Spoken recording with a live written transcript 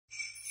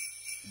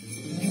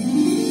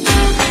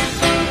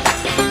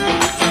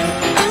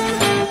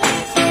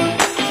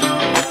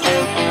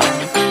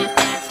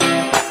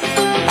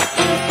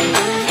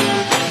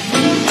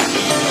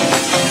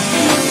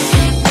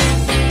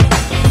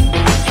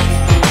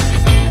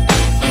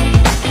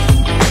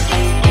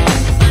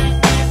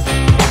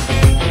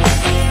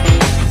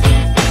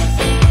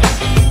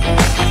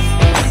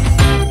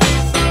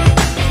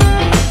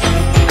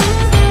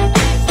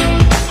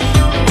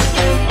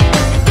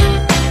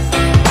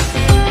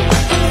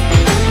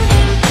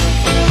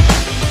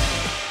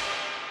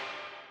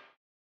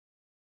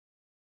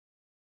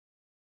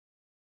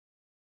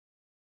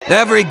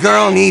Every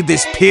girl need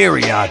this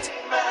period.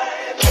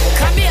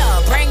 Come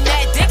here, bring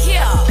that dick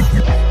here.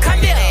 Come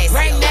here,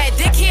 bring that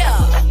dick here.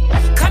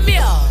 Come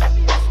here,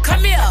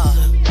 come here,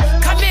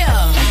 come here,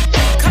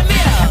 come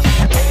here,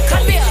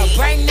 come here,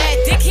 bring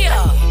that dick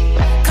here.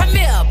 Come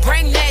here,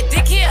 bring that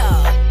dick here.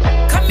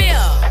 Come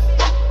here,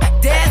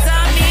 there's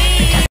on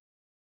me.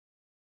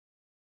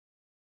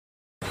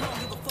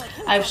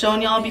 I've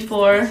shown y'all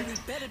before,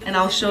 and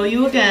I'll show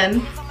you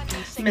again.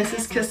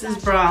 Mrs.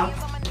 Kiss's bra.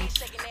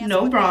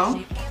 No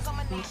bra.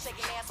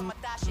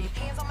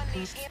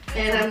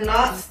 And I'm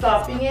not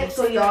stopping it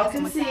so y'all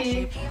can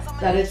see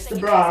that it's the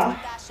bra.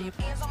 And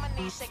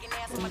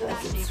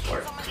does its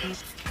work.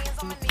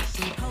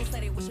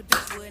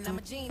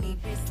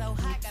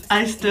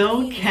 I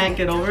still can't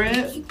get over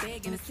it.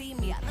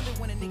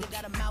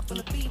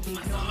 Oh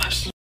my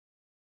gosh.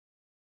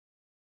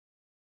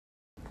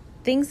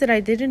 Things that I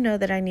didn't know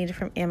that I needed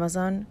from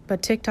Amazon,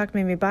 but TikTok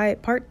made me buy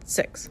it, part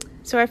 6.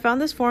 So I found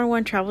this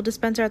 4-in-1 travel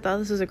dispenser. I thought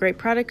this was a great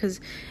product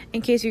because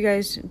in case you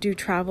guys do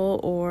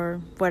travel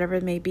or whatever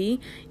it may be,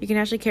 you can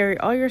actually carry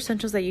all your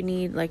essentials that you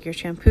need, like your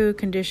shampoo,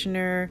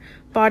 conditioner,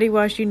 body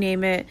wash, you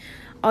name it.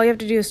 All you have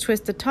to do is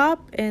twist the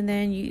top and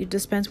then you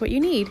dispense what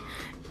you need.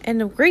 And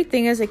the great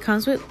thing is it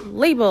comes with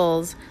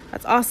labels.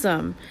 That's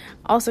awesome.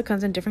 Also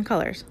comes in different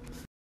colors.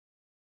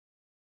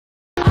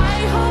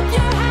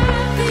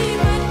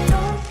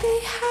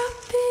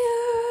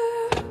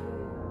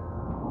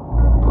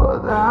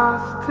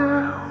 I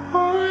still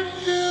want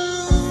you.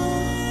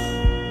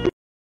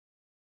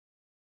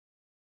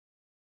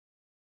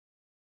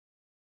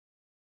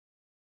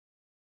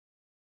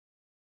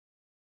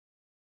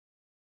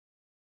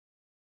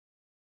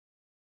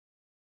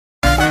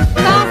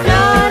 Con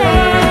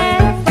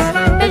flores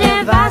te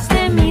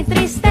llevaste mi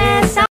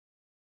tristeza.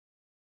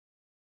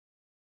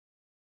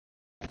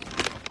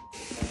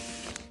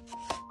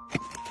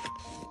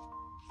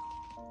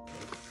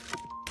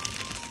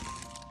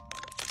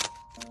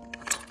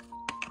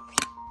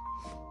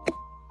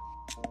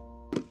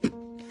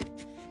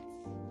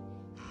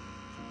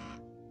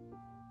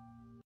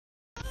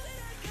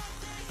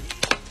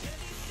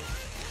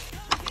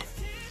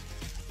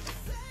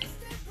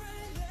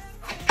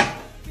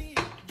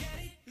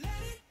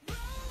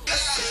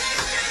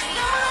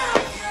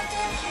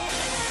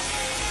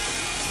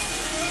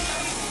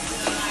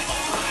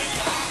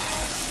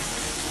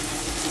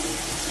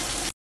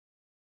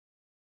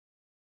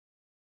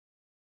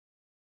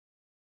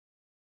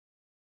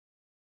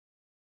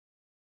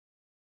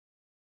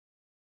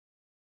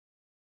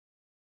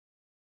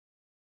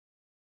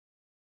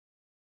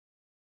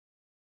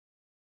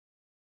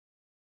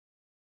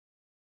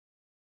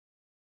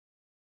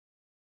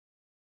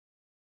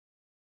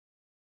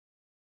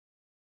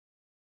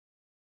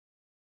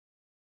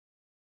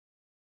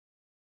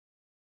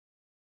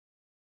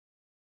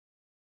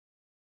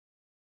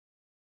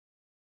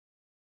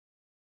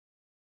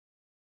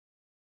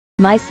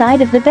 My side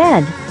of the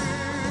bed.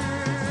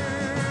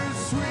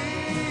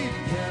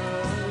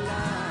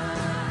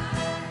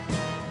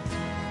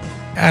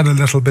 Add a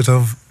little bit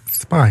of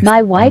spice.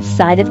 My wife's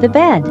side of the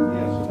bed.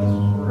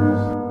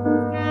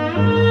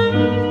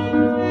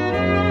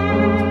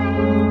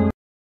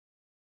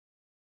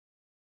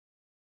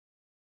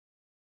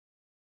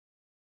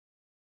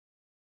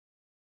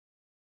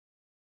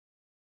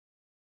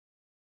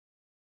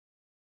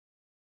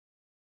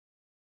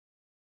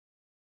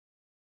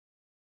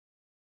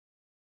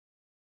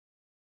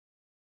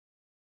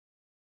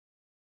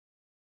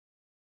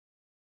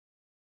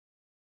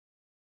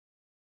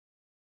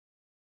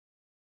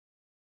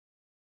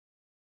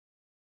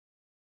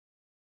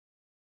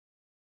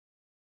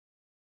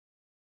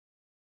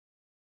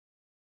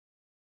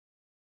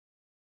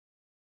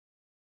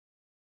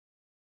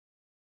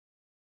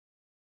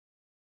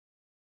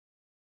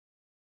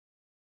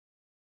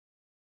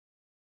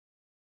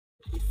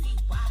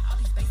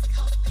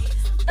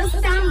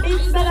 Bust down,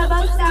 bitch, better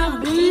bust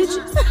down,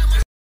 bitch.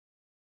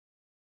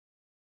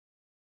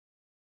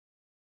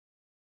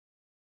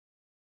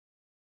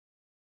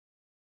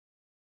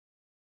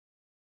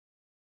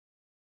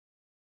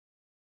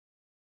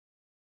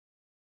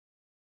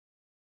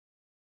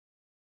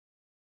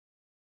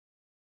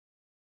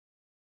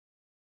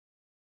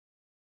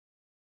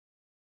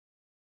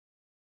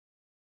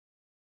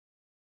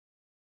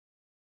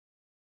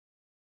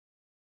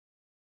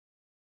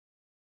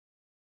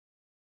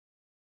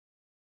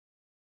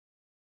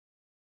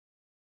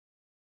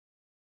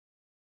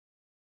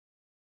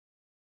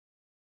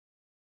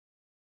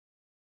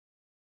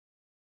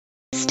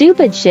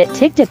 Stupid shit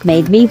TikTok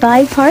made me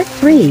buy part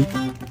 3.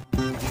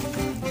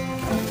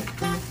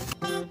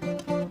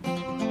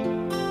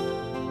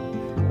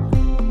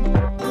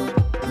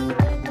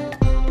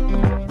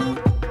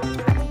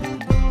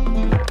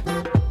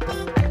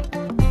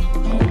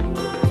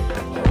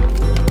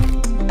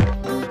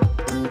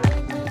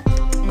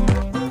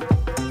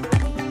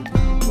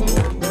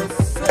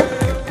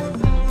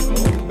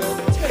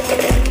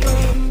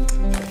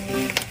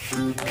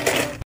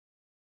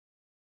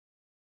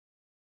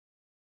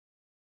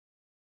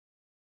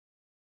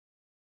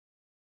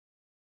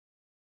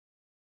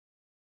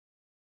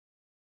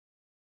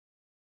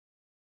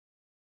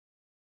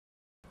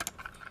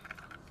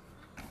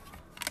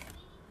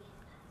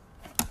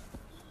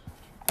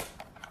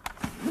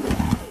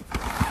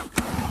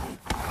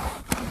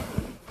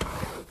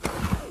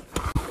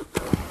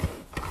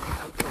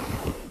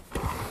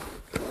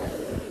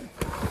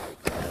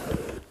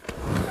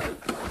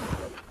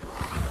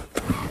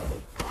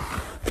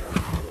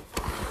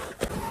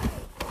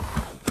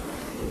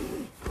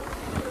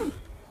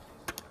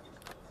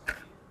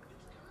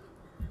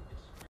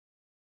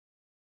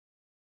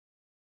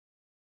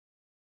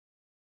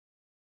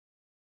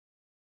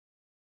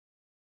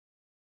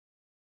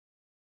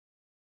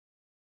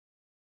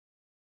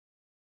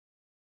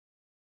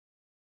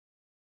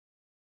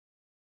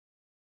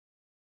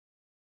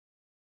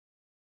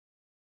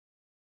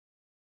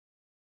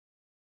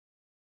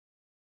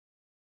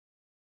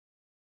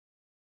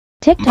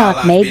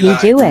 TikTok made me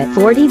do it.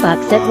 40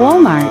 bucks at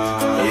Walmart.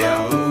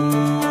 Yeah.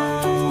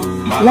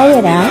 Lay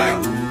it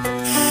out.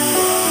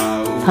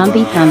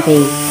 Pumpy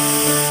pumpy.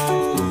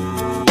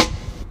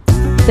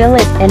 Fill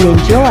it and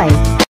enjoy.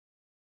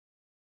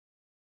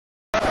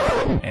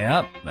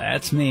 Yep,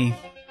 that's me.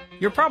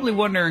 You're probably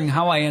wondering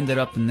how I ended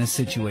up in this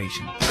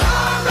situation.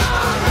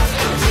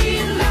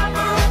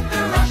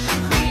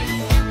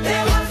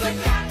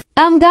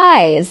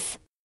 Guys,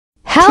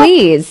 help,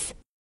 please.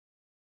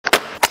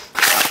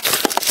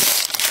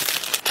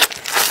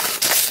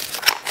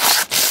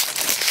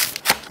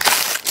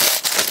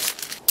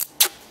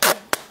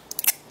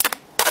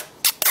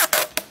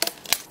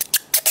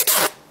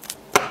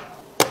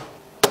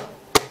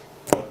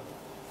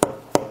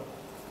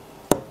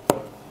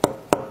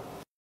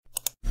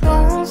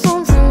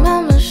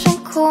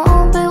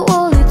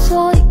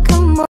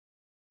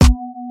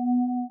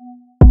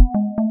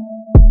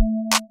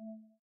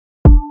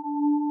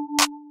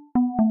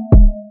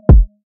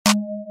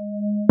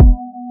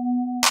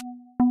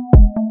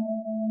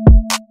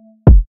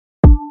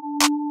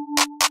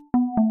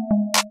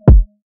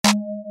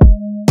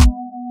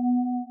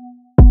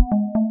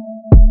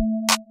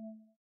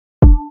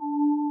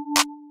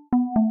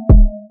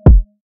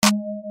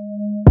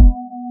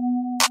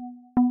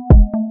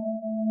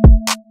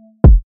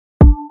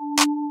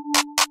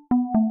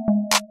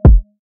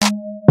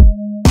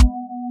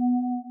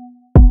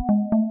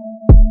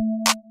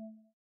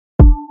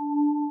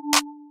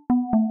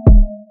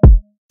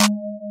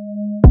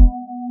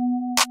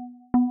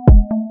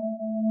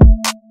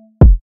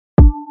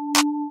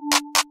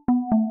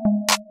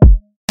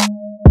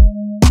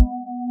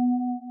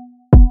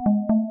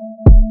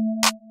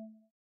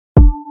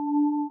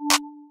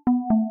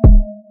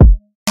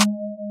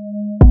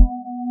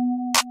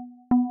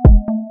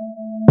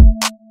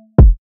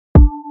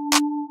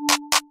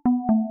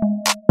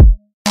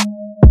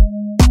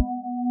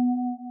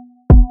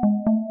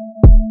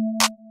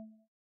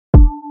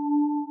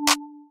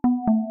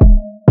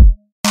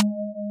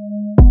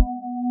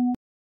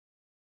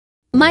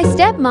 My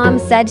stepmom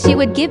said she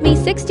would give me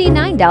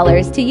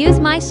 $69 to use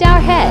my shower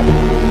head.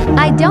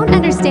 I don't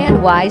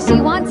understand why she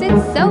wants it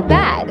so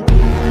bad.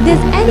 Does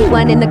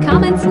anyone in the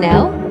comments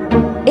know?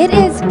 It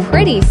is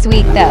pretty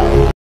sweet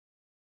though.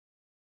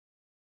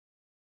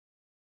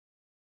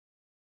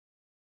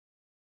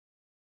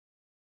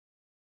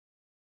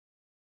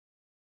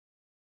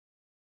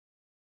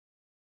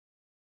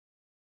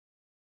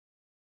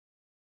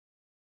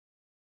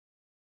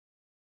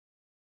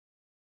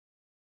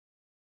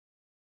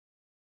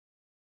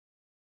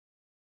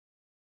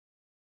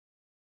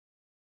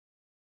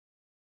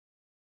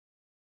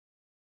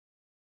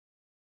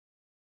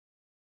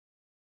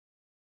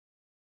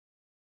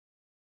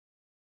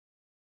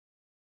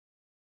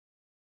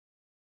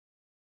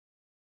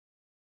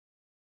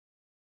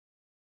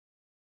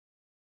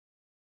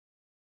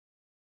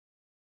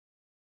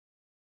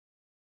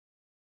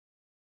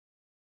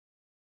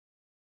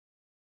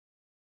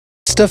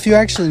 Stuff you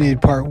actually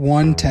need, part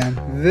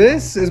 110.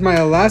 This is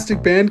my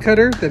elastic band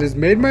cutter that has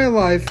made my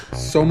life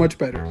so much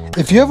better.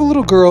 If you have a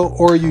little girl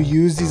or you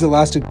use these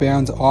elastic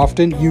bands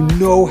often, you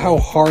know how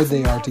hard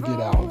they are to get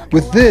out.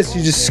 With this,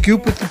 you just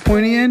scoop at the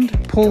pointy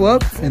end, pull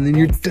up, and then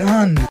you're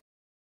done.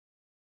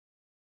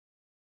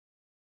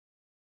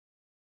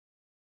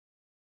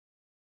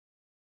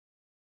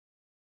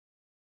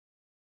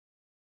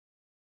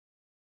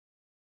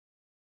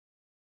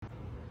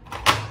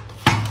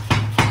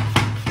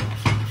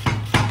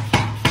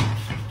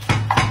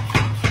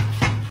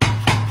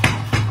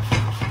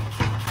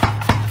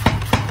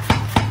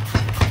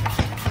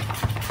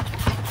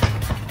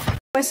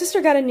 My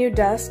sister got a new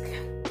desk.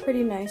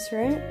 Pretty nice,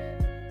 right?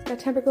 It's got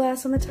tempered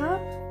glass on the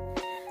top.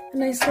 A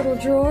nice little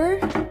drawer.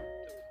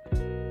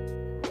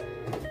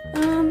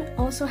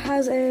 Also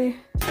has a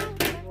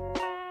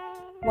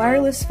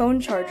wireless phone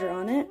charger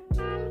on it.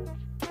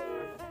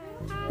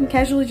 And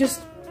casually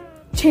just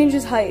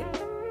changes height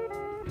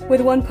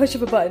with one push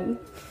of a button.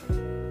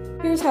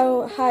 Here's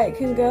how high it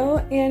can go,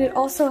 and it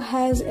also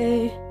has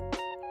a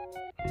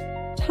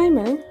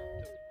timer.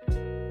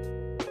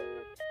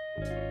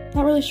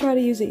 Not really sure how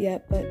to use it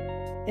yet, but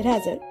it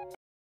has it.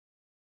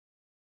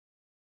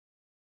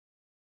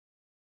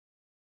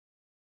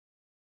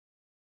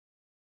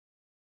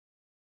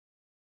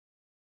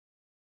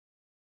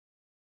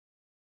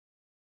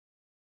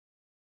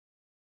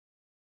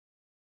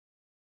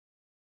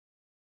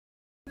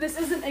 This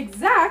isn't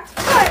exact,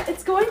 but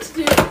it's going to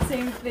do the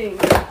same thing.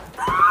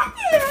 Ah,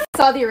 yeah.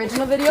 Saw the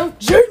original video?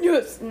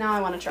 Genius! Now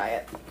I want to try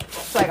it.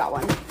 So I got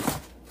one.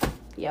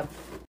 Yep.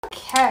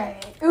 Okay.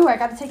 Ooh, I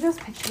gotta take those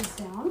pictures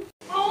down.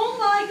 Oh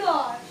my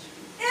gosh!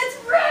 It's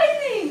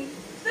raining!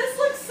 This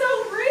looks so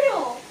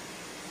real!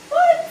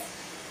 What?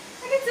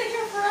 I can stay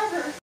here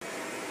forever.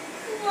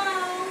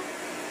 Wow.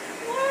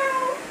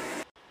 Wow.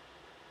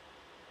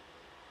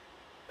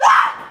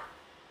 Ah!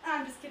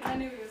 I'm just kidding, I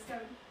knew he was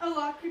coming. A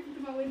lot creeping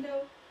through my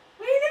window.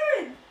 What are you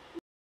doing?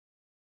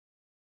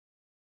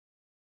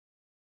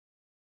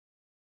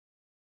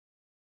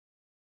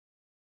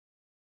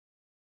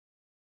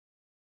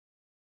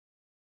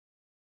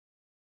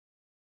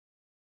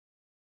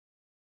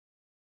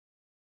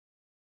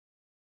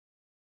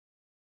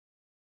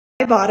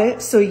 I bought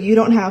it so you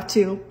don't have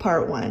to,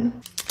 part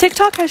 1.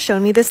 TikTok has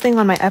shown me this thing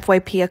on my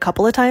FYP a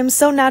couple of times,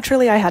 so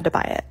naturally I had to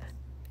buy it.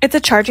 It's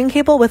a charging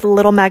cable with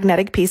little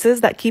magnetic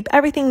pieces that keep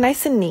everything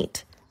nice and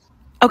neat.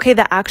 Okay,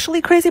 the actually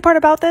crazy part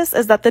about this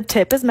is that the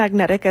tip is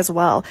magnetic as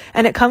well,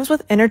 and it comes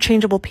with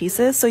interchangeable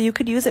pieces, so you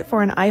could use it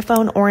for an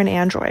iPhone or an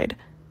Android.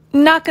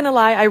 Not gonna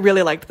lie, I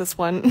really liked this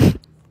one.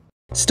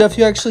 Stuff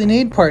you actually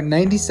need, part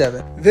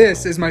 97.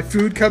 This is my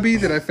food cubby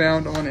that I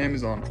found on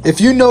Amazon. If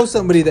you know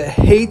somebody that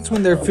hates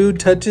when their food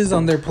touches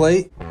on their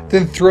plate,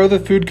 then throw the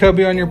food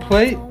cubby on your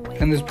plate,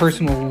 and this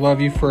person will love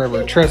you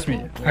forever. Trust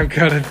me, I've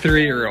got a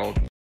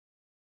 3-year-old.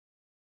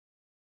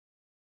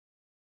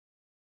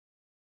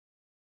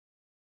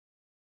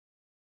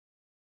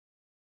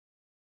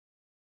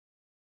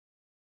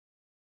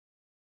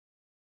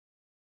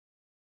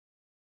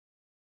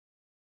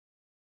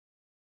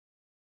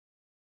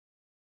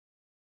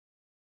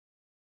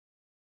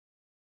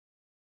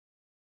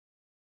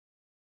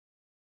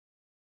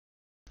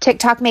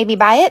 TikTok made me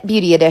buy it,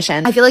 beauty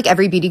edition. I feel like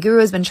every beauty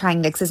guru has been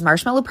trying NYX's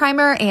marshmallow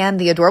primer, and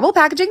the adorable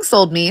packaging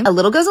sold me. A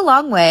little goes a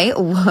long way,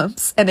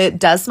 whoops, and it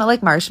does smell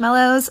like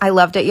marshmallows. I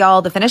loved it,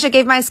 y'all. The finish it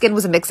gave my skin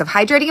was a mix of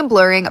hydrating and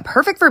blurring,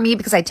 perfect for me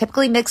because I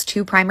typically mix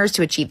 2 primers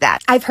to achieve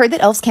that. I've heard that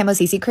e.l.f.'s Camo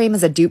CC cream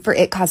is a dupe for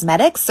IT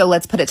Cosmetics, so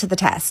let's put it to the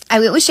test. I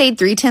went with shade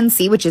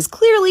 310C, which is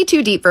clearly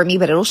too deep for me,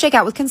 but it'll shake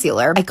out with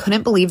concealer. I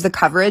couldn't believe the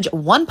coverage.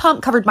 1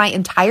 pump covered my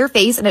entire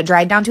face, and it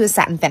dried down to a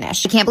satin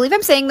finish. I can't believe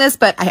I'm saying this,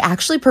 but I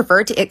actually prefer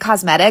it to IT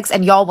Cosmetics.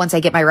 And y'all, once I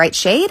get my right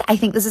shade, I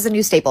think this is a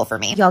new staple for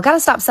me. Y'all gotta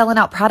stop selling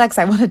out products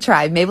I want to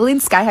try. Maybelline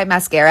Sky High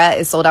Mascara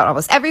is sold out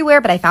almost everywhere,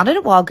 but I found it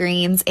at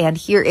Walgreens, and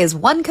here is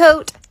 1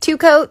 coat, 2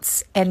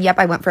 coats, and yep,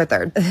 I went for a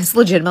 3rd. This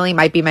legitimately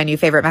might be my new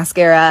favorite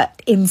mascara.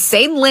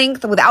 Insane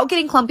length without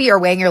getting clumpy or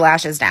weighing your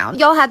lashes down.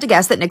 Y'all had to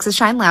guess that NYX's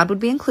Shine Loud would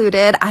be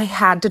included. I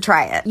had to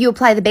try it. You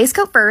apply the base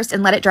coat first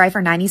and let it dry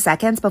for 90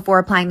 seconds before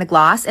applying the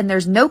gloss, and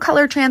there's no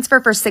color transfer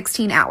for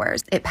 16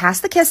 hours. It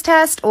passed the kiss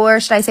test, or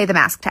should I say the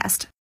mask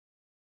test.